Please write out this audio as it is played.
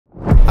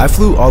I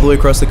flew all the way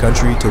across the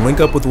country to link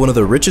up with one of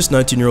the richest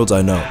 19-year-olds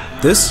I know.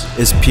 This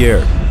is Pierre,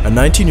 a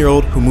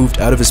 19-year-old who moved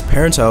out of his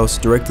parents' house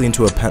directly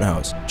into a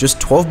penthouse.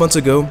 Just 12 months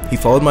ago, he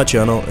followed my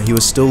channel and he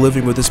was still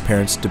living with his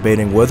parents,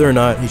 debating whether or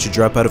not he should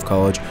drop out of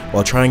college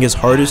while trying his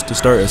hardest to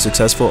start a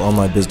successful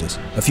online business.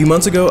 A few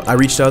months ago, I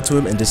reached out to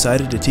him and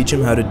decided to teach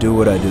him how to do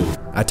what I do.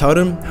 I taught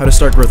him how to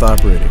start growth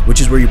operating,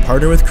 which is where you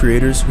partner with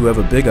creators who have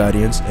a big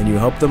audience and you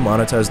help them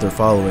monetize their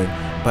following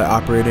by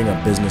operating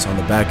a business on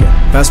the back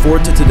end. Fast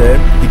forward to today,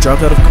 he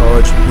dropped out of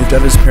college, moved out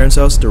of his parents'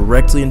 house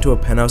directly into a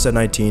penthouse at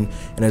 19,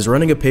 and is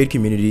running a paid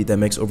community that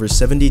makes over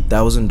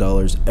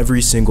 $70,000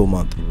 every single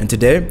month. And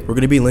today, we're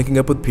going to be linking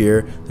up with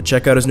Pierre to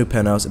check out his new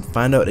penthouse and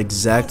find out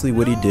exactly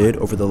what he did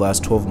over the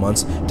last 12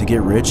 months to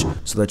get rich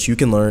so that you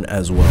can learn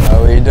as well.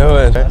 How are you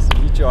doing? Nice to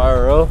meet you,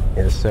 IRL.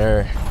 Yes,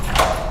 sir.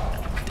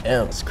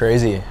 Damn, it's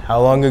crazy.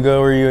 How long ago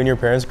were you in your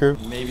parents'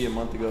 group? Maybe a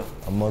month ago.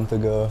 A month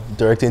ago,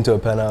 directly into a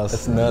penthouse.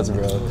 That's nuts,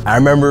 bro. I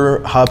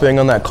remember hopping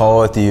on that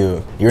call with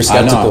you. You were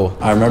skeptical.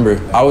 I remember.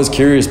 I was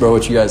curious, bro,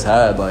 what you guys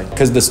had,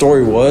 because the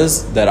story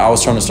was that I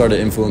was trying to start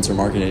an influencer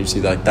marketing agency.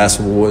 That's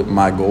what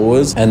my goal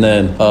was. And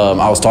then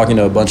I was talking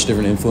to a bunch of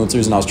different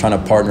influencers, and I was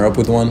trying to partner up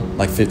with one,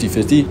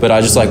 50-50. But I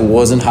just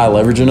wasn't high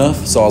leverage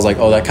enough. So I was like,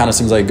 oh, that kind of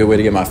seems like a good way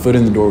to get my foot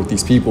in the door with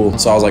these people.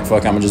 So I was like,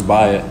 fuck, I'm gonna just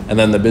buy it. And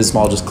then the business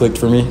model just clicked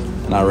for me,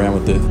 and I ran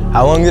with it.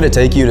 How long did it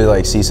take you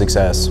to see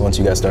success once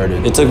you got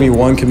started? It took me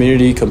one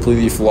community,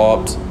 completely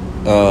flopped.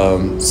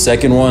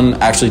 Second one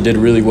actually did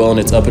really well and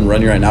it's up and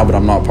running right now, but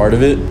I'm not part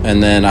of it.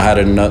 And then I had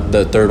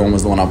the third one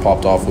was the one I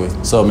popped off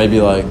with. So maybe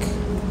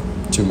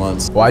 2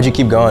 months. Why'd you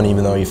keep going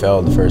even though you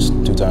failed the first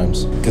 2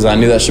 times? Because I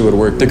knew that shit would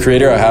work. The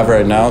creator I have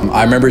right now,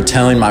 I remember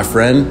telling my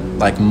friend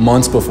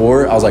months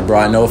before, I was like, bro,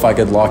 I know if I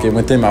could lock in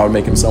with him, I would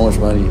make him so much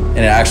money. And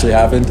it actually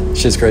happened.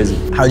 Shit's crazy.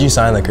 How'd you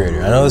sign the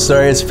creator? I know the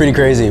story, it's pretty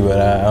crazy, but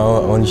I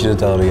want you to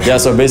tell it again. Yeah,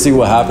 so basically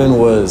what happened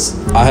was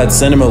I had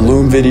sent him a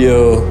Loom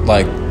video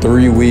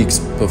 3 weeks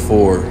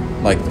before,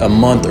 a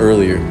month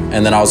earlier.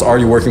 And then I was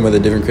already working with a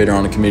different creator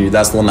on the community.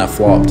 That's the one that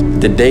flopped.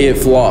 The day it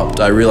flopped,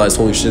 I realized,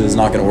 holy shit, this is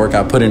not gonna work.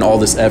 I put in all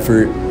this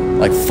effort.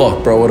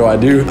 Fuck, bro, what do I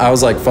do? I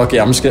was like, fuck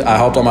yeah, I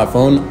hopped on my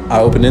phone,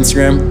 I opened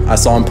Instagram, I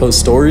saw him post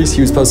stories,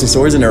 he was posting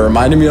stories and it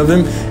reminded me of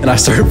him, and I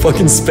started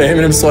fucking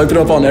spamming him, swiping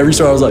up on every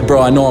story. I was like,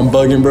 bro, I know I'm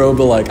bugging, bro,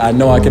 but I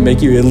know I can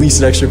make you at least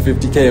an extra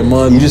 50K a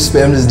month. You just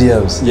spammed his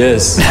DMs?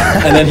 Yes.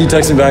 And then he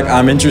texted me back,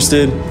 I'm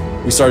interested.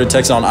 We started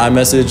texting on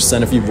iMessage,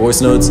 sent a few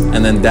voice notes,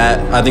 and then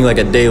I think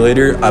a day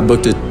later, I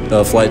booked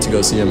a flight to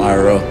go see him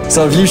IRL.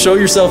 So if you show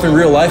yourself in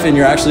real life and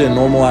you're actually a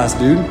normal ass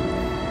dude,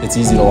 it's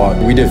easy to lock.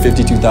 We did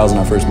 52,000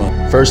 our first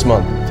month. First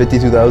month,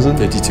 52,000?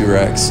 52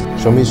 racks.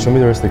 Show me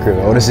the rest of the crib.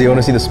 I want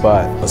to see the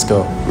spot. Let's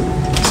go.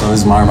 So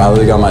this is my room. I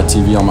literally got my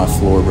TV on my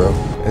floor, bro.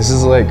 This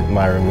is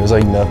my room. It was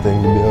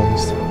nothing, to be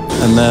honest.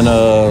 And then,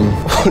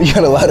 you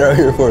got a ladder out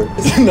here for?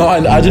 No,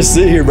 I just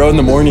sit here, bro, in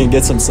the morning and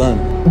get some sun.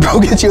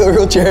 Bro, get you a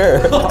real chair.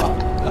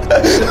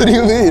 What do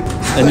you mean?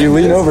 And you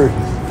lean over.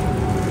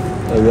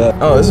 Like that.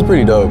 Oh, this is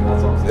pretty dope.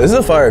 This is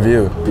a fire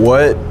view.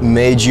 What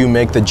made you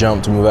make the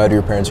jump to move out of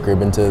your parents'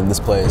 crib into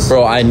this place?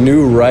 Bro, I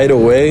knew right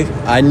away.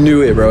 I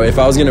knew it, bro. If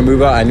I was gonna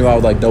move out, I knew I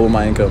would double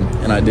my income,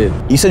 and I did.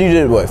 You said you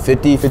did what,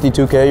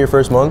 52K your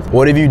first month?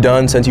 What have you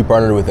done since you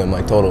partnered with him,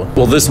 total?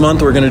 Well, this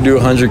month we're gonna do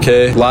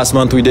 100K. Last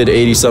month we did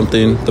 80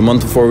 something. The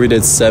month before we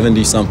did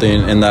 70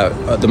 something, and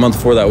the month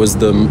before that was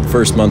the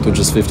first month, which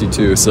was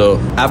 52. So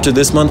after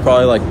this month,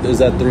 probably is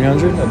that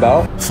 300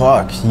 about?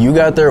 Fuck, you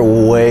got there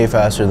way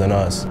faster than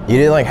us.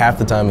 You did half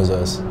the time as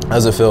us.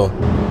 How's it feel?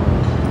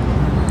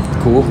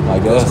 Cool, I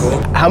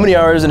guess. How many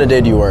hours in a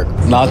day do you work?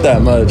 Not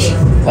that much.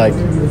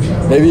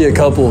 Maybe a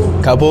couple.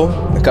 Couple?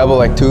 A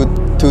couple,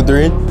 2,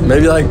 3?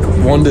 Maybe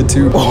 1 to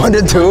 2. 1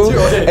 to 2?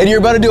 And you're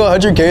about to do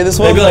 100K this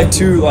month? Maybe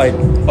 2,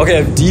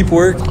 okay, deep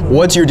work.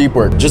 What's your deep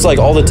work? Just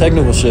all the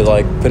technical shit,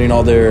 putting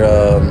all their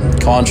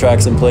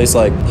contracts in place,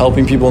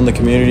 helping people in the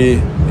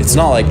community. It's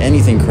not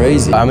anything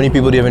crazy. How many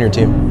people do you have on your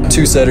team?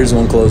 2 setters,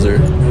 1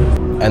 closer.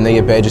 And they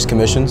get paid just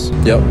commissions?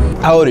 Yep.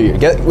 How old are you?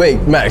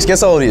 Wait, Max, guess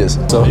how old he is.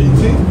 So,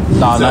 18?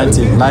 Nah,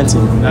 19.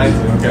 19,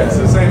 okay,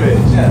 so same age.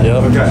 Yeah.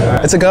 Yep. Okay.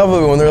 It's a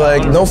compliment when they're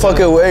like, no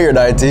fucking way you're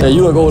 19. Yeah,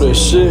 you look old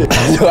as shit.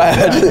 Do I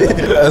actually?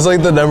 That's the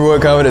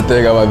 #1 commented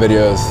thing on my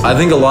videos. I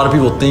think a lot of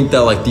people think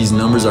that these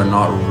numbers are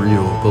not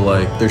real,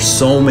 but there's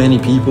so many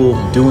people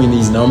doing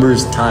these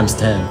numbers times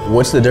 10.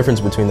 What's the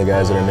difference between the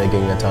guys that are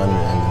making a ton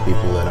and the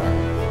people that aren't?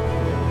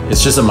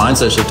 It's just a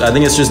mindset shift. I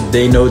think it's just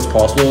they know it's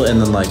possible,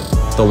 and then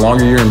the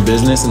longer you're in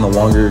business and the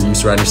longer you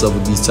surround yourself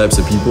with these types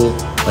of people,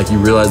 you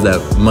realize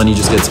that money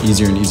just gets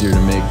easier and easier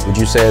to make. Would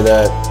you say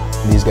that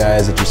these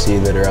guys that you see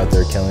that are out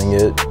there killing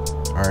it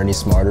are any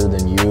smarter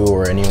than you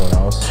or anyone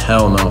else?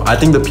 Hell no. I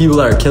think the people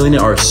that are killing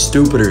it are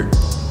stupider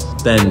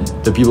than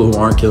the people who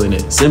aren't killing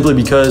it, simply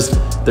because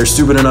they're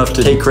stupid enough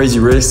to take crazy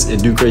risks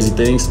and do crazy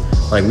things.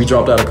 We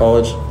dropped out of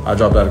college, I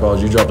dropped out of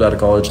college, you dropped out of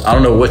college. I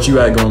don't know what you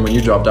had going when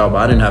you dropped out, but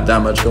I didn't have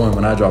that much going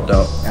when I dropped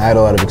out. I had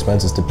a lot of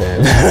expenses to pay.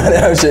 I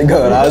didn't have shit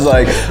going. I was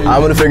like,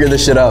 I'm gonna figure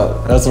this shit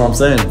out. That's what I'm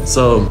saying.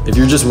 So if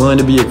you're just willing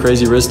to be a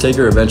crazy risk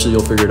taker, eventually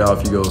you'll figure it out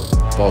if you go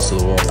balls to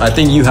the wall. I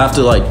think you have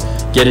to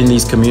get in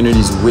these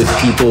communities with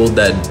people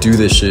that do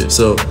this shit.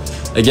 So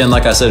again,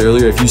 like I said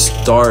earlier, if you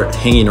start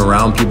hanging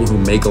around people who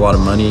make a lot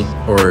of money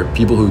or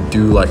people who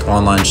do like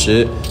online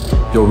shit,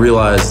 you'll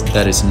realize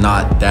that it's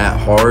not that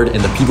hard,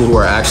 and the people who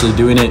are actually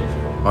doing it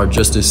are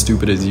just as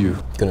stupid as you.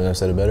 Couldn't have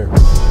said it better.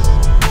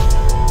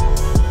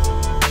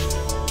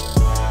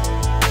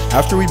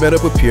 After we met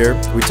up with Pierre,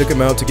 we took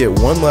him out to get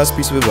one last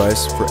piece of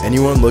advice for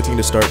anyone looking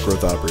to start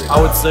growth operating.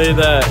 I would say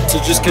that to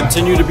just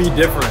continue to be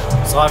different.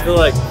 So I feel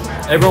like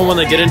everyone, when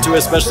they get into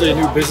especially a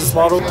new business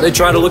model, they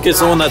try to look at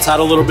someone that's had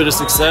a little bit of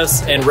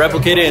success and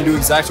replicate it and do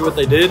exactly what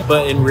they did.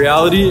 But in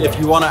reality, if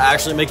you want to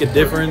actually make a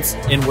difference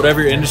in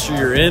whatever industry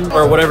you're in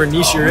or whatever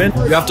niche you're in,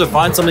 you have to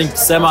find something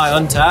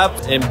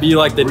semi-untapped and be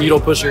like the needle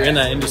pusher in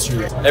that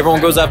industry.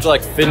 Everyone goes after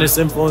like fitness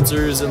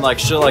influencers and like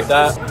shit like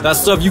that. That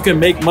stuff you can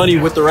make money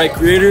with the right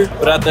creator,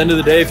 but at the end of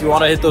the day, if you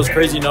want to hit those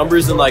crazy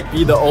numbers and like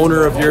be the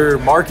owner of your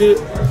market,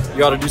 you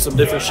got to do some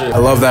different shit. I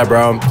love that,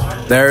 bro.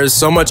 There's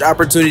so much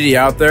opportunity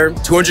out there.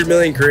 200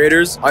 million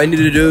creators. All you need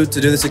to do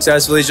this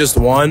successfully is just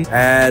one.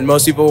 And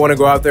most people want to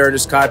go out there and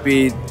just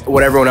copy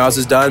what everyone else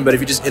has done. But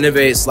if you just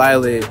innovate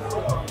slightly,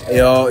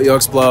 you'll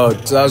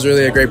explode. So that was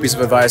really a great piece of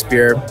advice,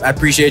 Pierre. I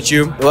appreciate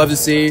you. I love to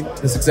see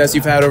the success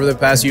you've had over the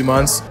past few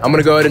months. I'm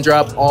gonna go ahead and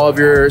drop all of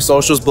your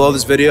socials below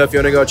this video. If you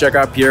wanna go check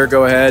out Pierre,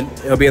 go ahead.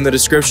 It'll be in the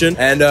description.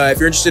 And if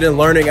you're interested in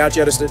learning how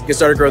to get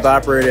started growth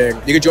operating,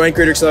 you can join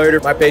Creator Accelerator,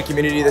 my paid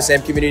community, the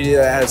same community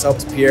that has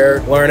helped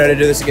Pierre learn how to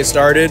do this and get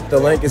started. The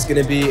link is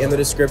gonna be in the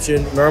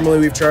description. Normally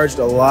we've charged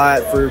a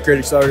lot for Creator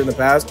Accelerator in the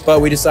past, but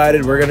we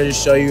decided we're gonna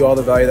just show you all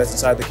the value that's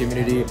inside the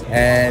community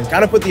and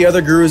kind of put the other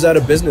gurus out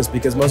of business,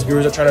 because most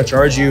gurus are trying to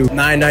charge you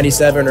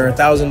 $997 or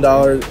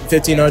 $1,000,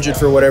 $1,500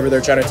 for whatever they're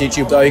trying to teach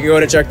you. So you can go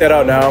ahead and check that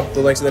out now. The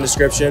link's in the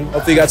description.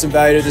 Hopefully you got some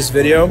value to this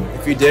video.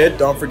 If you did,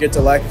 don't forget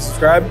to like and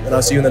subscribe, and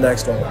I'll see you in the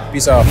next one.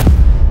 Peace out.